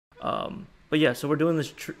But yeah, so we're doing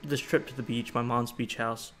this trip to the beach, my mom's beach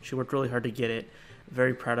house. She worked really hard to get it.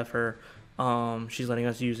 Very proud of her. She's letting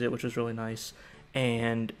us use it, which was really nice.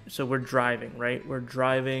 And so we're driving, right? We're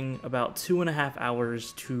driving about 2.5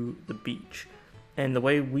 hours to the beach. And the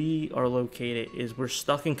way we are located is we're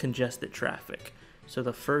stuck in congested traffic. So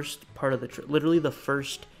the first part of the trip, literally the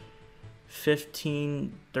first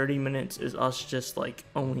 15-30 minutes is us just like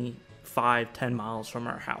only 5-10 miles from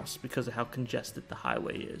our house because of how congested the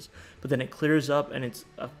highway is. But then it clears up and it's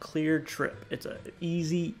a clear trip. It's a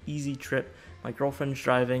easy trip. My girlfriend's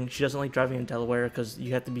driving. She doesn't like driving in Delaware because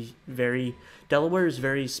you have to be Delaware is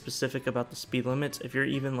very specific about the speed limits. If you're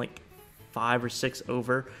even like 5 or 6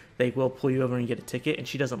 over, they will pull you over and get a ticket, and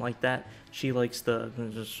she doesn't like that. She likes to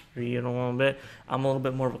just speed a little bit. I'm a little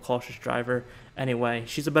bit more of a cautious driver. Anyway,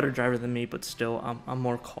 she's a better driver than me, but still, I'm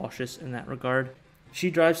more cautious in that regard.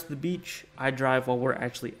 She drives to the beach. I drive while we're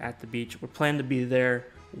actually at the beach. We're planning to be there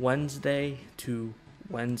Wednesday to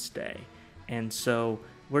Wednesday, and so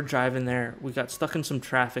we're driving there. We got stuck in some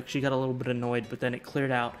traffic. She got a little bit annoyed, but then it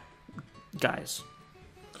cleared out. Guys,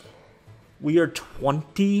 we are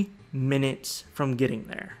 20 minutes from getting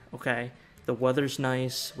there, okay? The weather's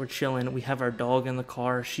nice. We're chilling. We have our dog in the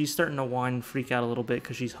car. She's starting to whine and freak out a little bit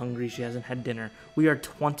because she's hungry. She hasn't had dinner. We are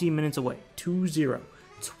 20 minutes away.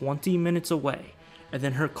 20 minutes away. And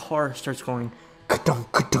then her car starts going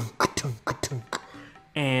ka-dunk, ka-dunk, ka-dunk, ka-dunk.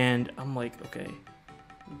 And I'm like, okay,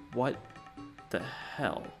 what the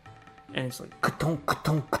hell? And it's like ka-dunk,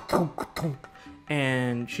 ka-dunk, ka-dunk, ka-dunk.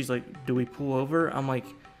 And she's like, do we pull over? I'm like,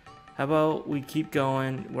 how about we keep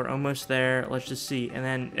going? We're almost there. Let's just see. And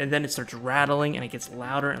then it starts rattling and it gets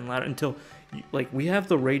louder and louder until like we have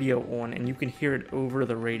the radio on and you can hear it over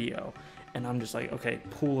the radio. And I'm just like, okay,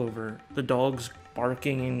 pull over. The dog's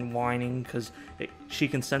barking and whining because she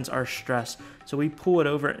can sense our stress. So we pull it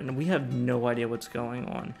over and we have no idea what's going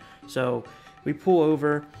on. So we pull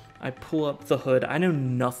over. I pull up the hood. I know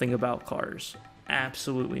nothing about cars.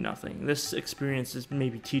 Absolutely nothing. This experience is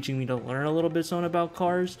maybe teaching me to learn a little bit about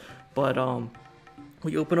cars. But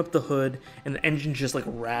we open up the hood and the engine's just like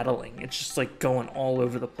rattling. It's just like going all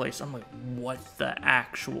over the place. I'm like, what the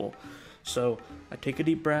actual? So I take a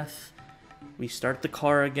deep breath. We start the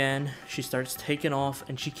car again. She starts taking off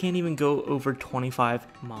and she can't even go over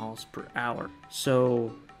 25 miles per hour.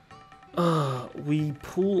 So we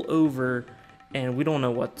pull over and we don't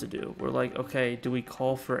know what to do. We're like, okay, do we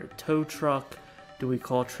call for a tow truck? Do we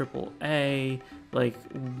call AAA? Like,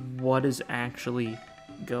 what is actually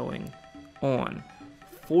going on?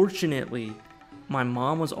 Fortunately, my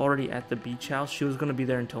mom was already at the beach house. She was going to be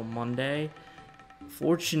there until Monday.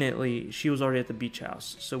 Fortunately, she was already at the beach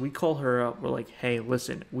house. So we call her up. We're like, hey,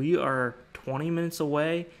 listen, we are 20 minutes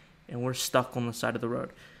away and we're stuck on the side of the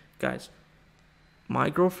road. Guys,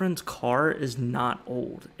 my girlfriend's car is not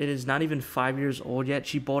old. It is not even 5 years old yet.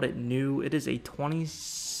 She bought it new. It is a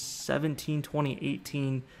 2017,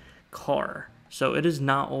 2018 car. So it is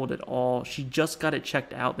not old at all. She just got it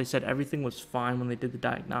checked out. They said everything was fine when they did the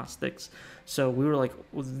diagnostics. So we were like,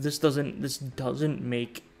 well, this doesn't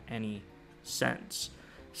make any sense.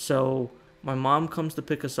 So my mom comes to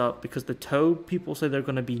pick us up because the tow people say they're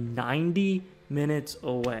going to be 90 minutes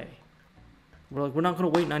away. We're like, we're not going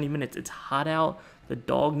to wait 90 minutes. It's hot out. The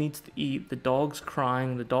dog needs to eat. The dog's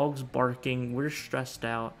crying. The dog's barking. We're stressed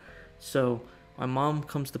out. So my mom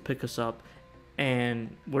comes to pick us up.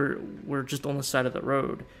 And we're just on the side of the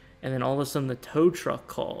road. And then all of a sudden the tow truck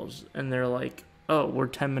calls. And they're like, oh, we're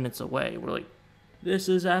 10 minutes away. We're like, this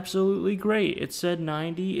is absolutely great. It said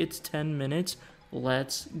 90. It's 10 minutes.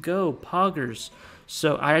 Let's go. Poggers.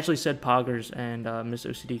 So I actually said poggers. And Miss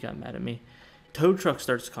OCD got mad at me. Tow truck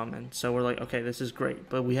starts coming. So we're like, okay, this is great.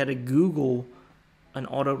 But we had to Google an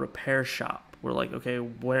auto repair shop. We're like, okay,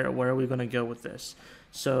 where are we going to go with this?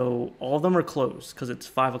 So all of them are closed because it's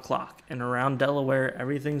 5 o'clock. And around Delaware,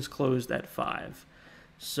 everything's closed at 5.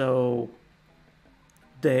 So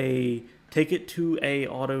they take it to a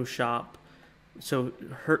auto shop. So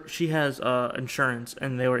she has insurance,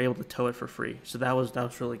 and they were able to tow it for free. So that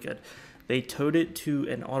was really good. They towed it to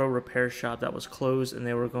an auto repair shop that was closed, and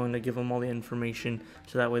they were going to give them all the information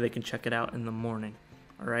so that way they can check it out in the morning.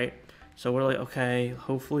 All right? So we're like, okay,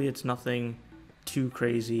 hopefully it's nothing too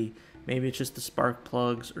crazy. Maybe it's just the spark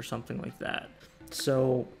plugs or something like that.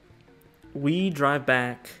 So we drive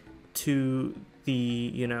back to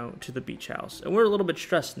the beach house, and we're a little bit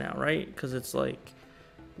stressed now, right? Because it's like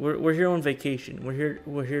we're here on vacation.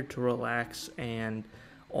 We're here to relax, and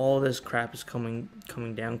all this crap is coming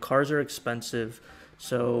down. Cars are expensive,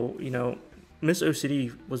 so Miss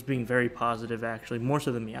OCD was being very positive, actually, more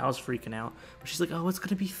so than me. I was freaking out, but she's like, "Oh, it's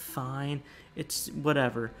gonna be fine. It's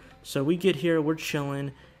whatever." So we get here, we're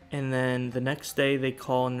chilling. And then the next day they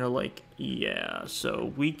call and they're like, yeah,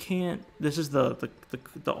 so we can't, this is the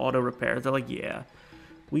auto repair. They're like, yeah,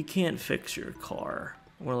 we can't fix your car.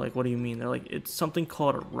 We're like, what do you mean? They're like, it's something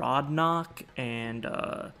called a rod knock, and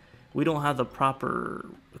we don't have the proper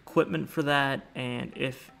equipment for that. And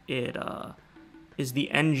if it is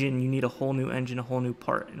the engine, you need a whole new engine, a whole new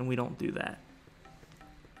part, and we don't do that.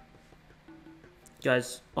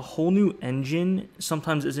 Guys, a whole new engine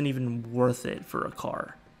sometimes isn't even worth it for a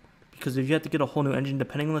car. Because if you have to get a whole new engine,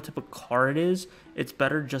 depending on the type of car it is, it's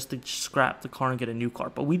better just to scrap the car and get a new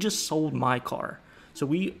car. But we just sold my car. So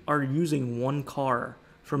we are using one car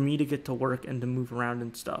for me to get to work and to move around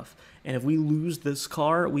and stuff. And if we lose this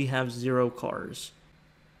car, we have 0 cars.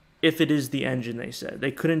 If it is the engine, they said.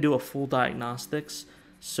 They couldn't do a full diagnostics.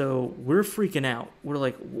 So we're freaking out. We're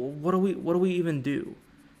like, what do we even do?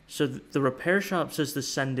 So the repair shop says to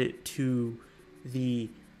send it to the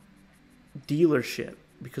dealership,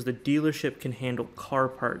 because the dealership can handle car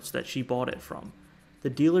parts that she bought it from. The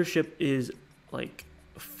dealership is like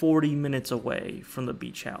 40 minutes away from the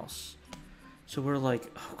beach house. So we're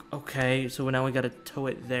like, okay, so now we got to tow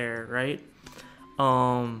it there, right?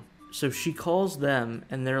 So she calls them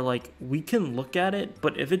and they're like, we can look at it,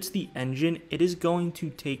 but if it's the engine, it is going to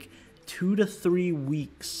take 2 to 3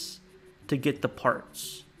 weeks to get the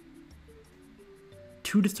parts.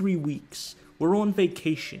 2 to 3 weeks. We're on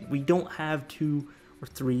vacation. We don't have 2 or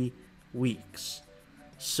 3 weeks.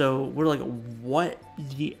 So we're like, what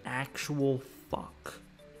the actual fuck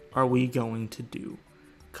are we going to do?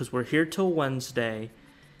 Because we're here till Wednesday.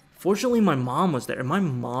 Fortunately, my mom was there. My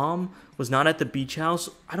mom was not at the beach house.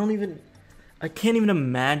 I can't even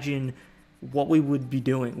imagine what we would be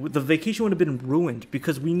doing. The vacation would have been ruined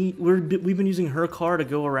because we've been using her car to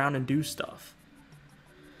go around and do stuff.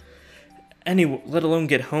 Anyway, let alone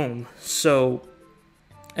get home. So,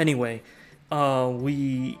 anyway,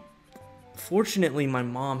 fortunately, my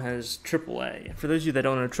mom has AAA. For those of you that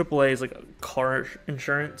don't know, AAA is like a car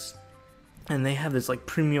insurance, and they have this like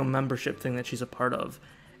premium membership thing that she's a part of,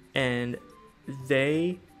 and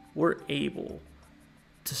they were able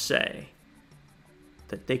to say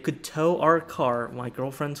that they could tow our car, my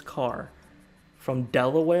girlfriend's car, from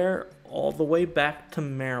Delaware all the way back to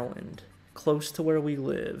Maryland, close to where we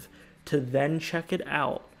live, to then check it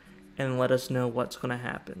out and let us know what's going to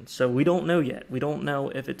happen. So we don't know yet. We don't know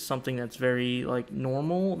if it's something that's very like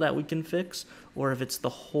normal that we can fix, or if it's the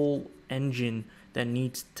whole engine that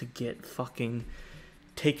needs to get fucking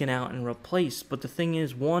taken out and replaced. But the thing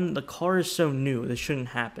is, 1, the car is so new, this shouldn't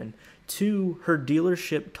happen. 2, her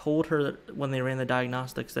dealership told her that when they ran the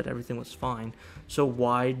diagnostics that everything was fine. So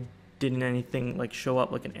why didn't anything like show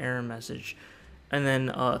up like an error message? And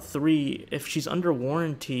then 3, if she's under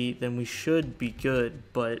warranty, then we should be good.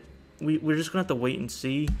 But we're just gonna have to wait and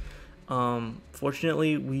see.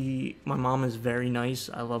 Fortunately, my mom is very nice.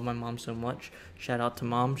 I love my mom so much. Shout out to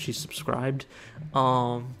mom. She's subscribed.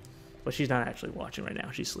 But she's not actually watching right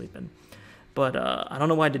now. She's sleeping. But I don't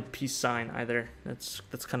know why I did peace sign either. That's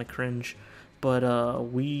kind of cringe. But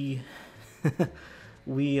we're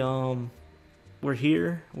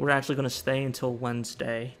here. We're actually gonna stay until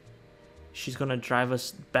Wednesday. She's gonna drive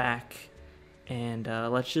us back, and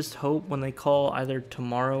let's just hope when they call either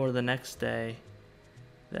tomorrow or the next day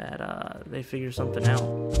that they figure something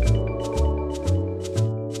out.